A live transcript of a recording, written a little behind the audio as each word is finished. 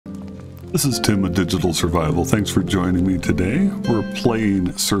This is Tim with Digital Survival. Thanks for joining me today. We're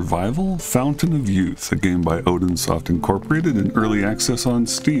playing Survival Fountain of Youth, a game by Odinsoft Incorporated in early access on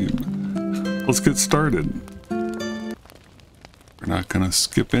Steam. Let's get started. We're not going to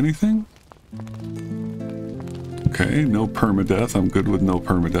skip anything. Okay, no permadeath. I'm good with no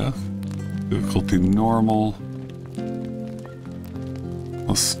permadeath. Difficulty normal.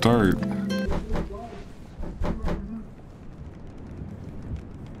 I'll start.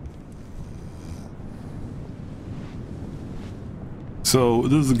 So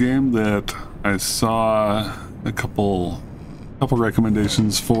this is a game that I saw a couple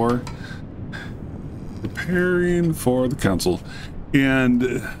recommendations for, preparing for the council,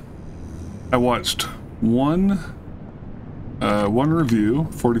 and I watched one review,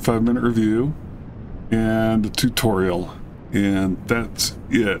 45-minute review, and a tutorial, and that's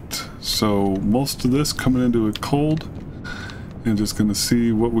it. So most of this coming into it cold, and just gonna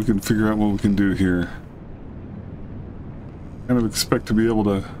see what we can figure out, what we can do here. Kind of expect to be able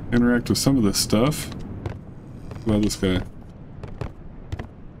to interact with some of this stuff. What about this guy?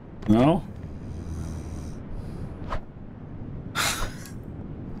 No?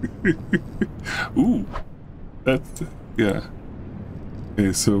 Ooh, that's, yeah.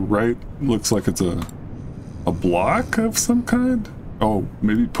 Okay, so right looks like it's a block of some kind. Oh,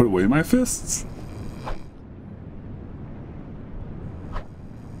 maybe put away my fists?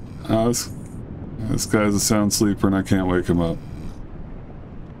 This guy's a sound sleeper and I can't wake him up.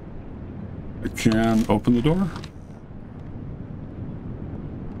 I can open the door.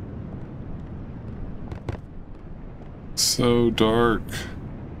 So dark.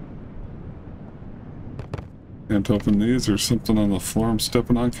 Can't open these. There's something on the floor I'm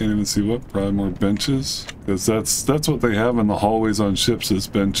stepping on. Can't even see what. Probably more benches. Because that's what they have in the hallways on ships, is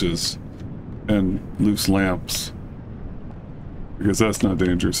benches. And loose lamps. Because that's not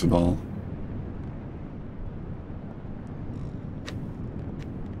dangerous at all.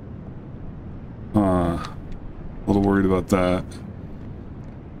 A little worried about that.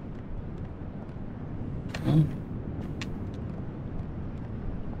 Oh.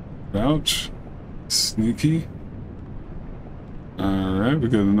 Ouch. Sneaky. Alright, we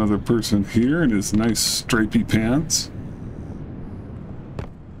got another person here in his nice stripy pants.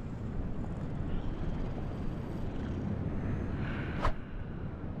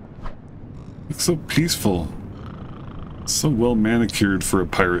 Looks so peaceful. So well manicured for a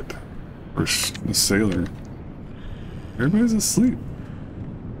pirate. Or a sailor. Everybody's asleep.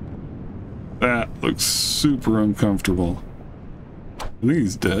 That looks super uncomfortable. I think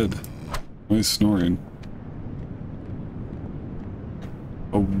he's dead. Why is he snoring?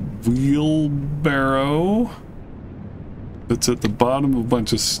 A wheelbarrow that's at the bottom of a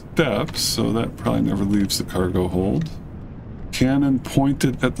bunch of steps, so that probably never leaves the cargo hold. Cannon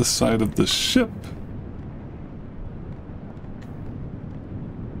pointed at the side of the ship.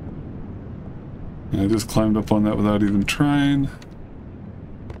 I just climbed up on that without even trying.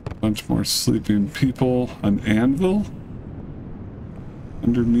 A bunch more sleeping people. An anvil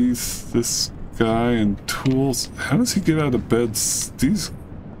underneath this guy and tools. How does he get out of bed? These,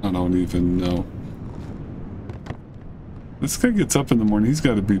 I don't even know. This guy gets up in the morning. He's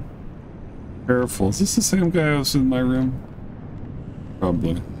got to be careful. Is this the same guy who was in my room?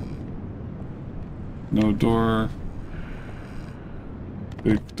 Probably. No door.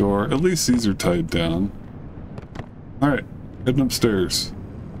 Big door. At least these are tied down. Alright, heading upstairs.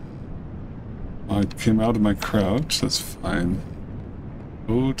 I came out of my crouch. That's fine.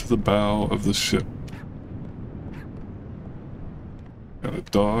 Go to the bow of the ship. Got a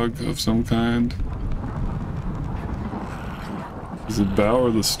dog of some kind. Is it bow or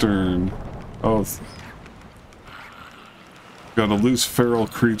the stern? Oh. Got a loose feral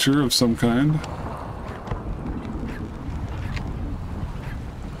creature of some kind.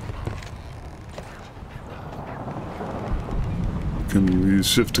 Can use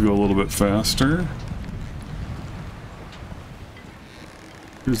shift to go a little bit faster.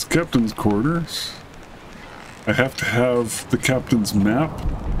 Here's the captain's quarters. I have to have the captain's map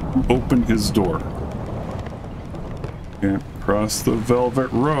open his door. Can't cross the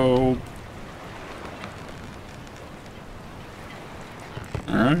velvet rope.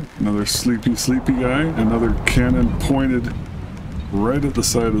 Alright, another sleepy guy. Another cannon pointed right at the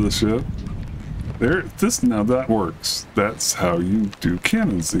side of the ship. There, now that works. That's how you do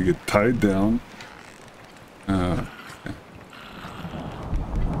cannons. They get tied down. Okay.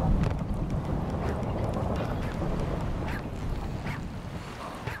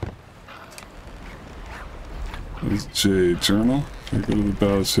 There's J journal. I go to the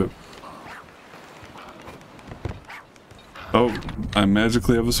battleship. Oh, I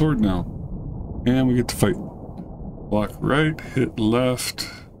magically have a sword now. And we get to fight. Block right, hit left.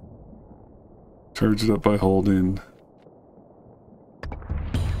 Charge it up by holding.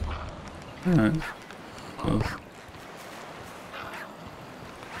 Alright.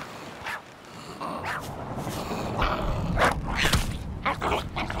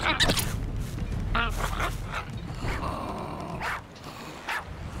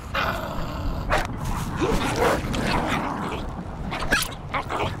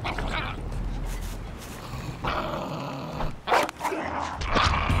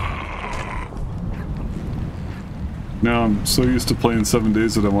 Now I'm so used to playing 7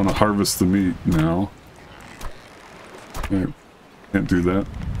 days that I want to harvest the meat now. Can't do that.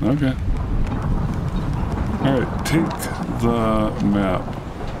 Okay. Alright, take the map.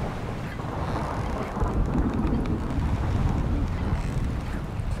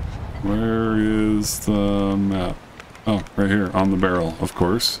 Where is the map? Oh, right here, on the barrel, of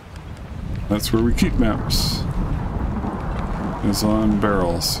course. That's where we keep maps. Is on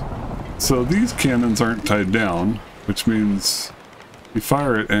barrels. So these cannons aren't tied down, which means you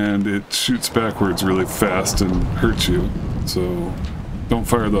fire it and it shoots backwards really fast and hurts you. So don't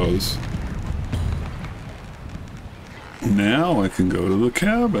fire those. Now I can go to the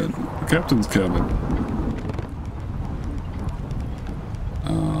cabin, the captain's cabin.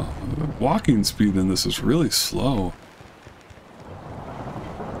 The walking speed in this is really slow.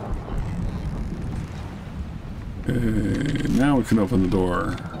 Okay, now we can open the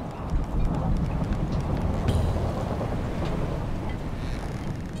door.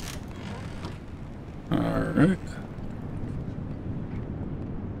 Alright.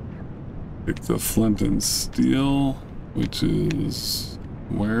 Pick the flint and steel, which is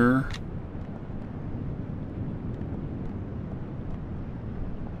where?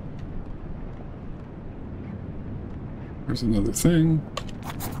 There's another thing.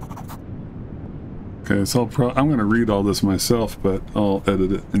 Okay, so I'm going to read all this myself, but I'll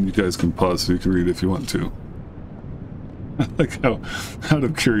edit it and you guys can pause so you can read if you want to. I like how, out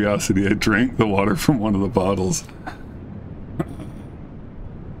of curiosity, I drank the water from one of the bottles.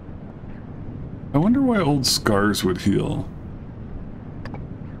 I wonder why old scars would heal.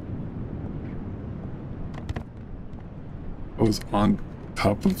 I was on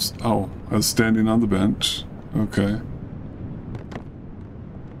top of... Oh, I was standing on the bench. Okay.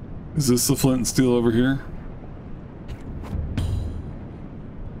 Is this the flint and steel over here?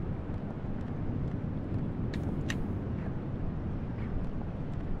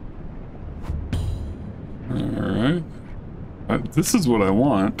 Alright. This is what I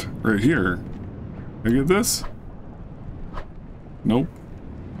want, right here. Can I get this? Nope.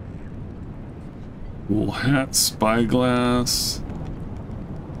 Wool hat, spyglass.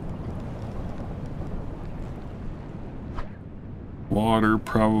 Water,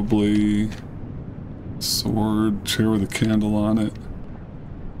 probably. Sword, chair with a candle on it.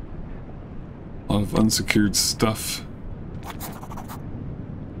 A lot of unsecured stuff.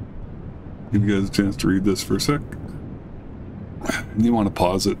 Give you guys a chance to read this for a sec. And you want to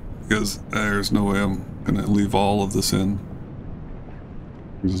pause it, because there's no way I'm going to leave all of this in.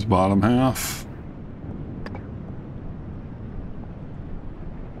 Here's this bottom half.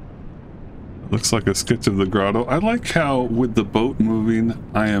 Looks like a sketch of the grotto. I like how with the boat moving,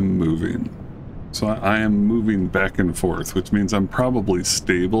 I am moving. So I am moving back and forth, which means I'm probably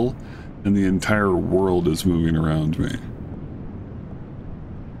stable and the entire world is moving around me.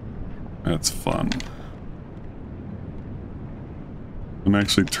 That's fun. I'm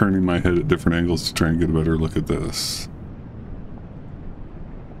actually turning my head at different angles to try and get a better look at this.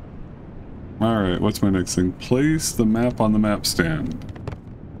 Alright, what's my next thing? Place the map on the map stand.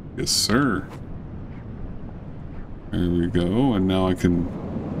 Yes, sir. There we go, and now I can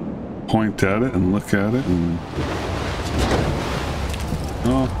point at it and look at it and...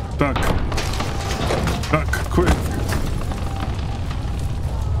 Oh, duck! Duck, quick!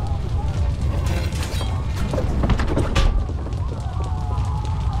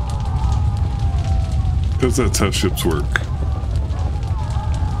 Because that's how ships work.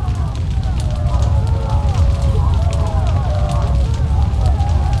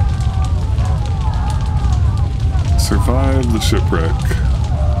 Survive the shipwreck.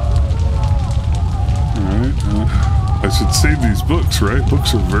 Alright, I should save these books, right?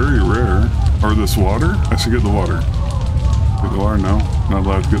 Books are very rare. Or this water? I should get the water. Get the water? No, not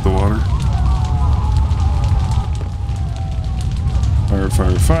allowed to get the water. Fire,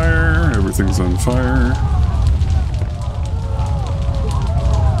 fire, fire. Everything's on fire.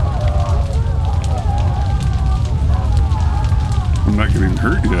 I'm not getting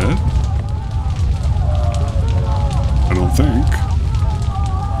hurt yet. I don't think.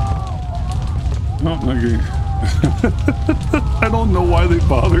 Oh, okay. I don't know why they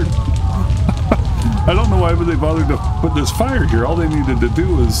bothered. I don't know why they bothered to put this fire here. All they needed to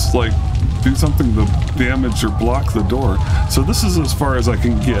do was, like, do something to damage or block the door. So this is as far as I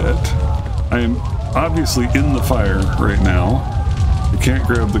can get. I am obviously in the fire right now. I can't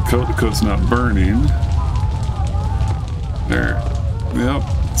grab the coat. The coat's not burning. There. Yep.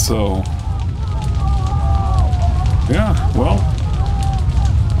 So. Yeah, well.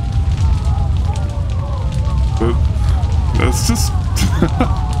 But that's just...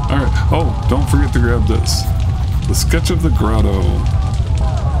 Alright. Oh, don't forget to grab this. The sketch of the grotto.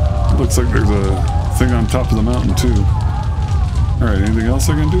 Looks like there's a thing on top of the mountain, too. Alright, anything else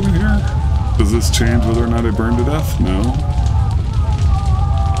I can do in here? Does this change whether or not I burn to death? No.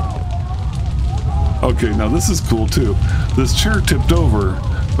 Okay, now this is cool, too. This chair tipped over,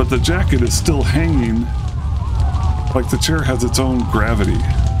 but the jacket is still hanging like the chair has its own gravity.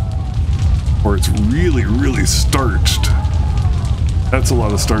 Or it's really, really starched. That's a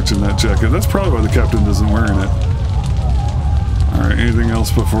lot of starch in that jacket. That's probably why the captain isn't wearing it. Alright, anything else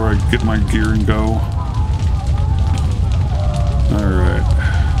before I get my gear and go? Alright.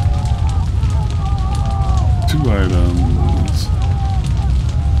 2 items.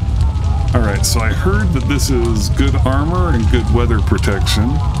 Alright, so I heard that this is good armor and good weather protection.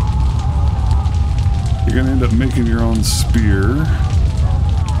 You're gonna end up making your own spear.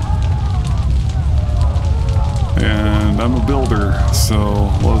 And I'm a builder, so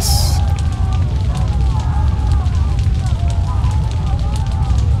let's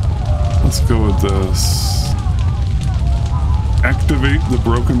go with this. Activate the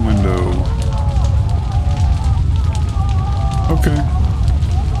broken window. Okay.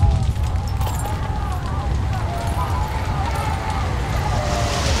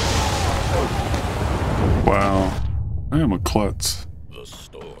 Wow. I am a klutz. The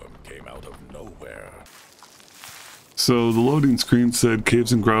storm came out of nowhere. So the loading screen said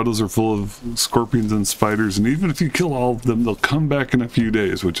caves and grottos are full of scorpions and spiders, and even if you kill all of them, they'll come back in a few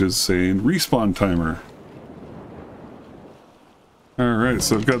days, which is saying respawn timer. Alright,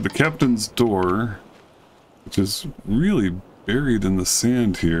 so I've got the captain's door, which is really buried in the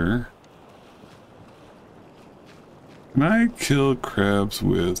sand here. Can I kill crabs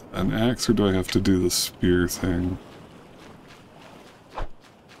with an axe, or do I have to do the spear thing?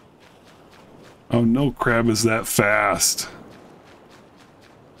 Oh, no crab is that fast.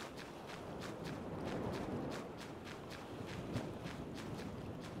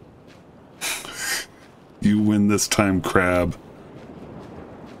 You win this time, crab.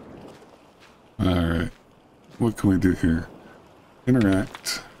 Alright. What can we do here?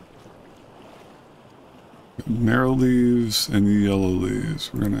 Interact. Narrow leaves and yellow leaves.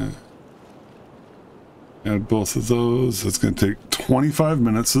 We're gonna add both of those. It's going to take 25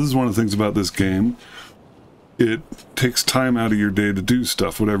 minutes. This is one of the things about this game. It takes time out of your day to do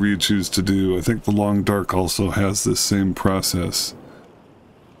stuff, whatever you choose to do. I think the Long Dark also has this same process.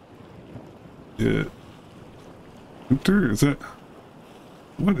 Enter? Is that...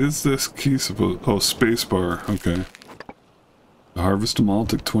 What is this key supposed... Oh, spacebar. Okay. Harvest them all.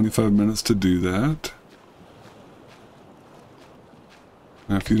 Took 25 minutes to do that.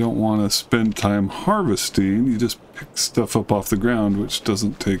 Now, if you don't want to spend time harvesting, you just pick stuff up off the ground, which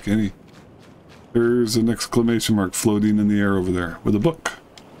doesn't take any. There's an exclamation mark floating in the air over there with a book.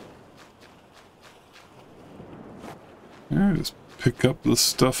 Alright, just pick up the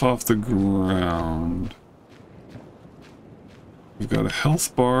stuff off the ground. We've got a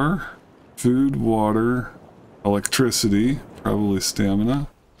health bar, food, water, electricity, probably stamina.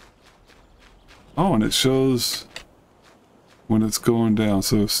 Oh, and it shows when it's going down.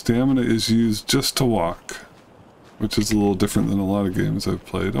 So stamina is used just to walk, which is a little different than a lot of games I've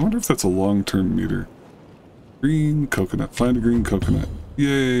played. I wonder if that's a long-term meter. Green coconut. Find a green coconut.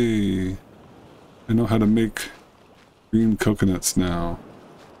 Yay! I know how to make green coconuts now.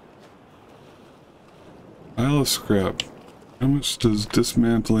 Pile of scrap. How much does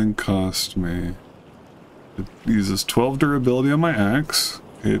dismantling cost me? It uses 12 durability on my axe.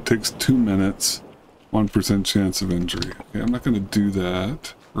 Okay, it takes 2 minutes. 1% chance of injury. Okay, I'm not going to do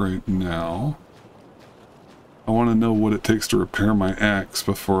that right now. I want to know what it takes to repair my axe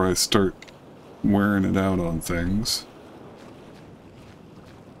before I start wearing it out on things.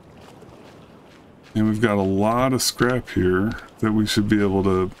 And we've got a lot of scrap here that we should be able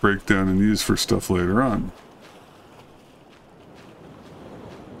to break down and use for stuff later on.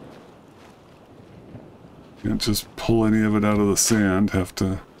 Can't just pull any of it out of the sand, have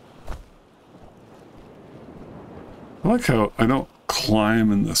to... I like how I don't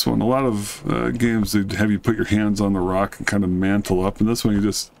climb in this one. A lot of games, they have you put your hands on the rock and kind of mantle up. And this one, you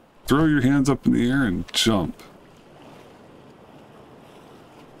just throw your hands up in the air and jump.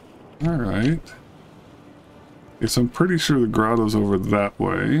 Alright. Yes, I'm pretty sure the grotto's over that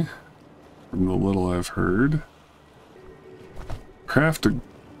way, from the little I've heard. Craft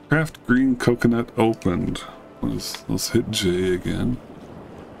green coconut opened. Let's hit J again.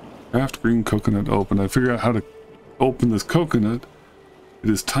 Craft green coconut opened. I figured out how to open this coconut. It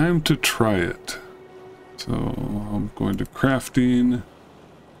is time to try it. So I'm going to crafting,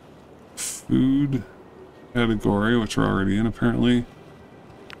 food category, which we're already in apparently.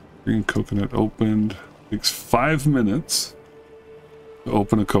 Green coconut opened. Takes 5 minutes to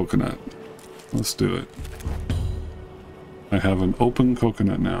open a coconut. Let's do it. I have an open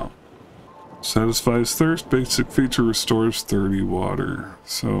coconut now. Satisfies thirst. Basic feature restores 30 water.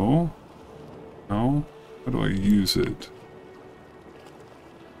 So, now, how do I use it?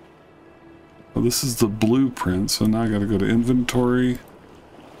 Well, this is the blueprint, so now I gotta go to inventory.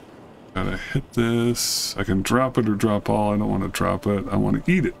 Gotta hit this. I can drop it or drop all. I don't want to drop it. I want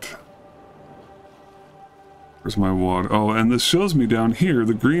to eat it. Where's my water? Oh, and this shows me down here,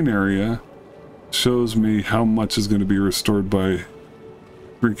 the green area shows me how much is going to be restored by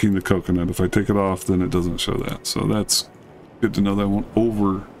drinking the coconut. If I take it off, then it doesn't show that. So that's good to know that I won't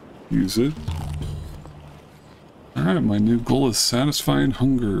overuse it. Alright, my new goal is satisfying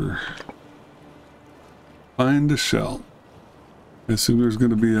hunger. Find a shell. I assume there's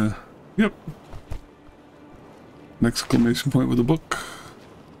going to be a... Yep. An exclamation point with a book.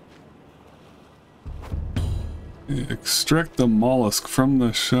 Extract the mollusk from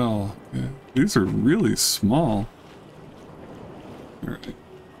the shell. Yeah, these are really small. Alright.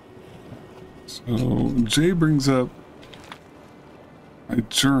 So, J brings up my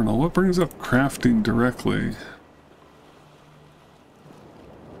journal. What brings up crafting directly?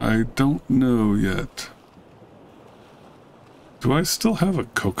 I don't know yet. Do I still have a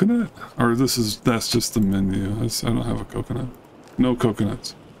coconut? Or that's just the menu. I don't have a coconut. No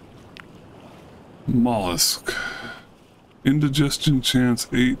coconuts. Mollusk. Indigestion chance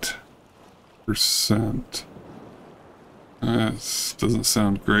 8%. That doesn't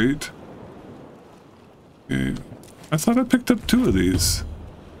sound great. Okay. I thought I picked up 2 of these.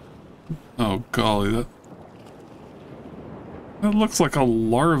 Oh golly, that looks like a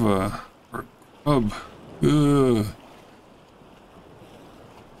larva or grub. Ugh.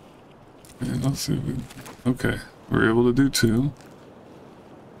 Okay, let's see if we... Okay, we're able to do 2.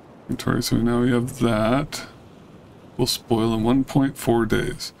 Inventory, so now we have that. Will spoil in 1.4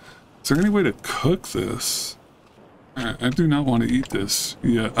 days. Is there any way to cook this? I do not want to eat this.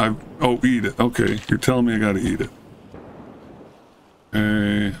 Yeah, oh, eat it. Okay, you're telling me I gotta eat it.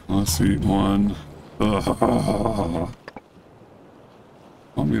 Okay, let's eat one. Ugh.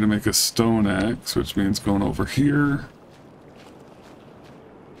 Want me to make a stone axe, which means going over here.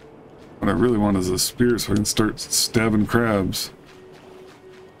 What I really want is a spear so I can start stabbing crabs.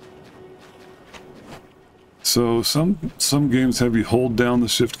 So some games have you hold down the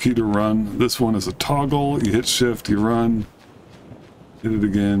shift key to run. This one is a toggle. You hit shift, you run. Hit it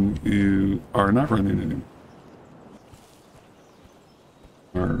again, you are not running anymore.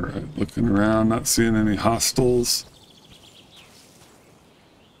 Alright, looking around, not seeing any hostiles.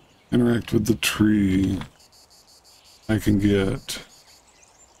 Interact with the tree. I can get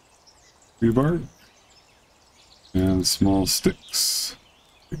rebar and small sticks.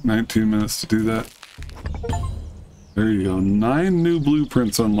 Take 19 minutes to do that. There you go. 9 new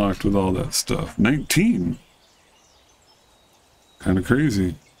blueprints unlocked with all that stuff. 19. Kind of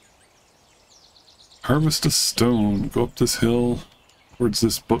crazy. Harvest a stone. Go up this hill towards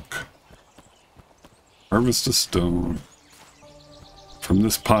this book. Harvest a stone. From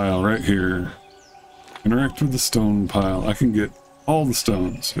this pile right here. Interact with the stone pile. I can get all the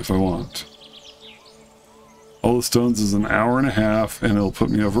stones if I want. All the stones is an hour and a half and it'll put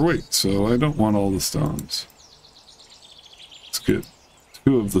me overweight, so I don't want all the stones. Let's get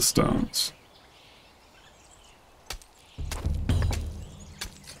 2 of the stones.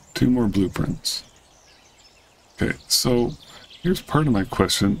 2 more blueprints. Okay, so here's part of my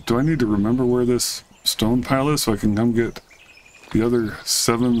question. Do I need to remember where this stone pile is so I can come get the other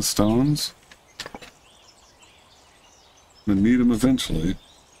 7 stones? I'm gonna need them eventually.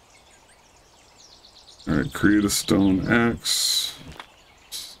 Alright, create a stone axe.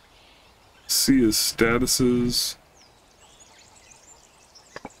 C is statuses.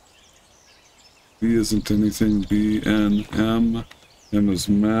 B isn't anything. B, N, M. M is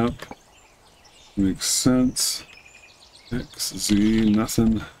map. Makes sense. X, Z,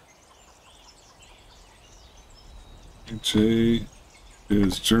 nothing. J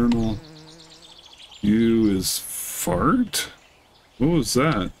is journal. U is fart? What was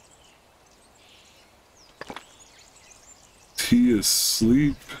that? tea is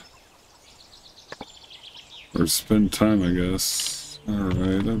sleep. Or spend time, I guess.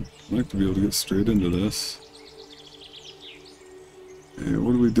 Alright, I'd like to be able to get straight into this. Hey,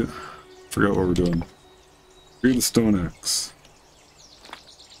 what do we do? Forgot what we're doing. Create a stone axe.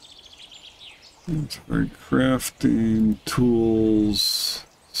 Alright, crafting, tools,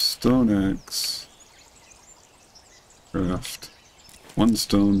 stone axe. Craft. 1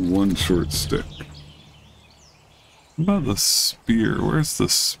 stone, 1 short stick. What about the spear? Where's the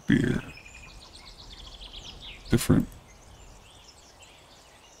spear? Different.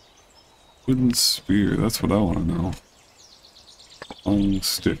 Wooden spear, that's what I want to know. Long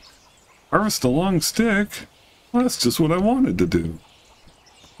stick. Harvest a long stick? Well, that's just what I wanted to do.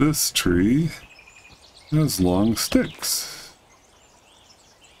 This tree has long sticks.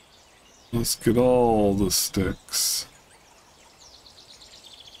 Let's get all the sticks.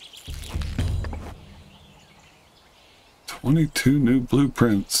 "22 new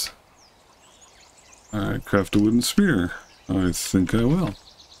blueprints." Alright, craft a wooden spear. I think I will.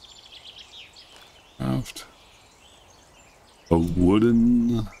 Craft a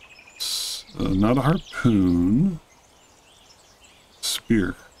wooden, not a harpoon,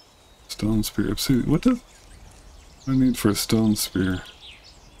 spear. Stone spear. See, what do I need for a stone spear?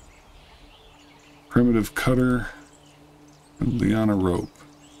 Primitive cutter and liana rope.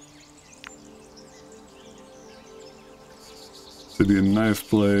 Obsidian knife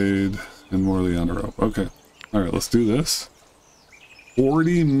blade and more liana rope. Okay. Alright, let's do this.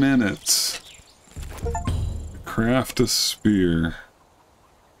 40 minutes. Craft a spear.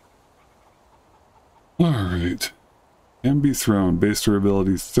 Alright. Can be thrown. Base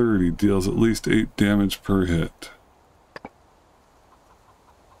durability 30. Deals at least 8 damage per hit.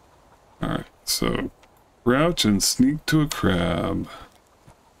 Alright, so crouch and sneak to a crab.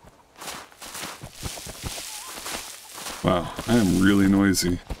 Wow, I am really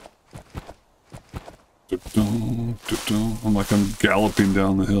noisy. I'm like I'm galloping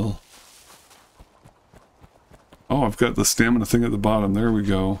down the hill. Oh, I've got the stamina thing at the bottom. There we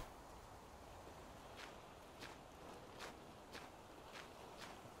go.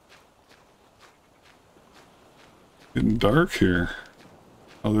 Getting dark here.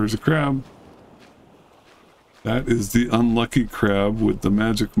 Oh, there's a crab. That is the unlucky crab with the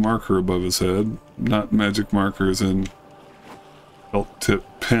magic marker above his head. Not magic markers in felt tip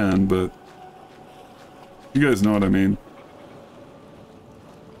pen, but you guys know what I mean.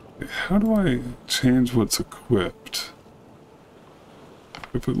 How do I change what's equipped?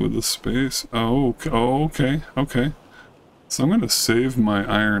 Equip it with a space. Oh, okay. Oh, okay. Okay. So I'm going to save my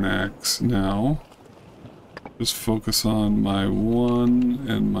iron axe now. Just focus on my 1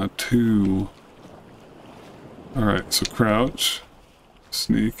 and my 2. Alright, so crouch.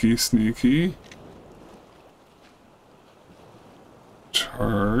 Sneaky, sneaky.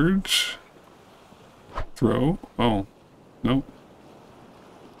 Charge. Throw. Oh, nope.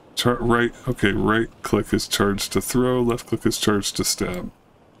 Right, okay, right click is charge to throw, left click is charge to stab.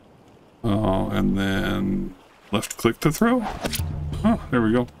 Oh, and then left click to throw? Oh, there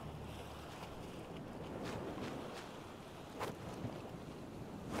we go.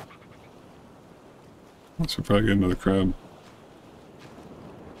 Let's probably get another crab.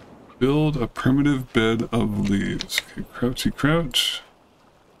 Build a primitive bed of leaves. Okay, crouchy crouch.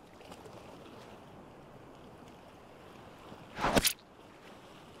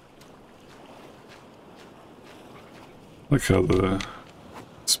 Like how the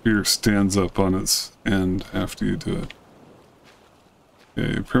spear stands up on its end after you do it.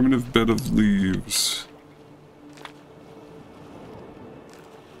 Okay, primitive bed of leaves.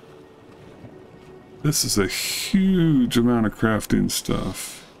 This is a huge amount of crafting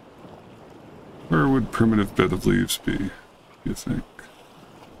stuff. Where would primitive bed of leaves be, you think?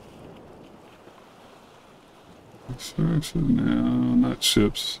 Sources? No, not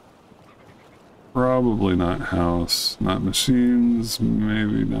ships. Probably not house. Not machines.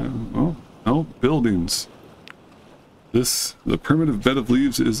 Maybe not. Oh, no, buildings. The primitive bed of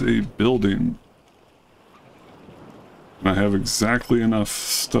leaves is a building. And I have exactly enough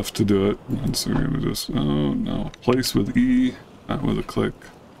stuff to do it. And so we're going to just, oh no, place with E, not with a click.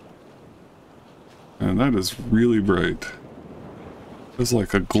 And that is really bright. It's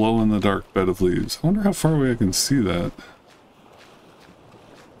like a glow-in-the-dark bed of leaves. I wonder how far away I can see that.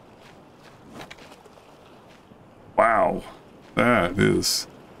 Wow, that's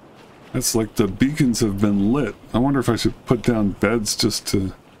like the beacons have been lit. I wonder if I should put down beds just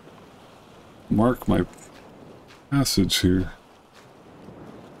to mark my passage here.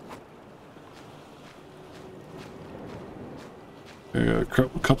 Okay,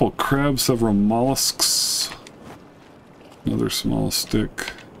 a couple crabs, several mollusks. Another small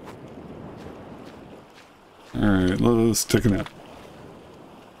stick. Alright, let's take a nap.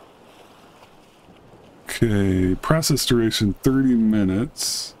 Okay, process duration 30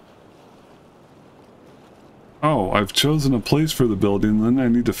 minutes. Oh, I've chosen a place for the building, then I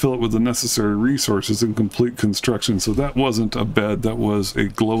need to fill it with the necessary resources and complete construction. So that wasn't a bed, that was a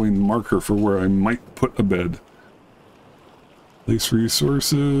glowing marker for where I might put a bed. Place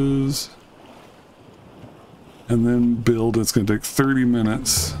resources. And then build. It's going to take 30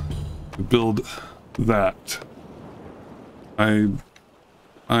 minutes to build that. I'm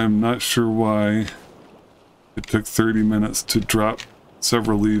not sure why it took 30 minutes to drop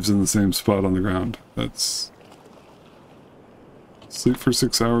several leaves in the same spot on the ground. That's... Sleep for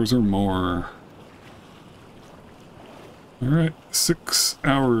 6 hours or more. Alright, 6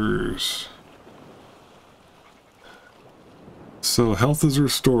 hours. So health is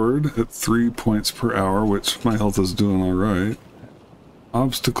restored at 3 points per hour, which my health is doing alright.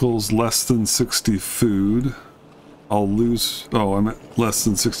 Obstacles less than 60 food. I'll lose... Oh, I'm at less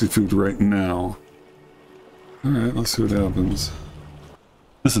than 60 food right now. Alright, let's see what happens.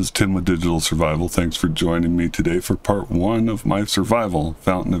 This is Tim with Digital Survival. Thanks for joining me today for part 1 of my Survival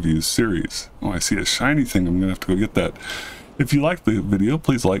Fountain of Youth series. Oh, I see a shiny thing. I'm going to have to go get that. If you like the video,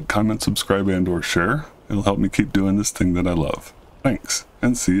 please like, comment, subscribe, and or share. It'll help me keep doing this thing that I love. Thanks,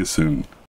 and see you soon.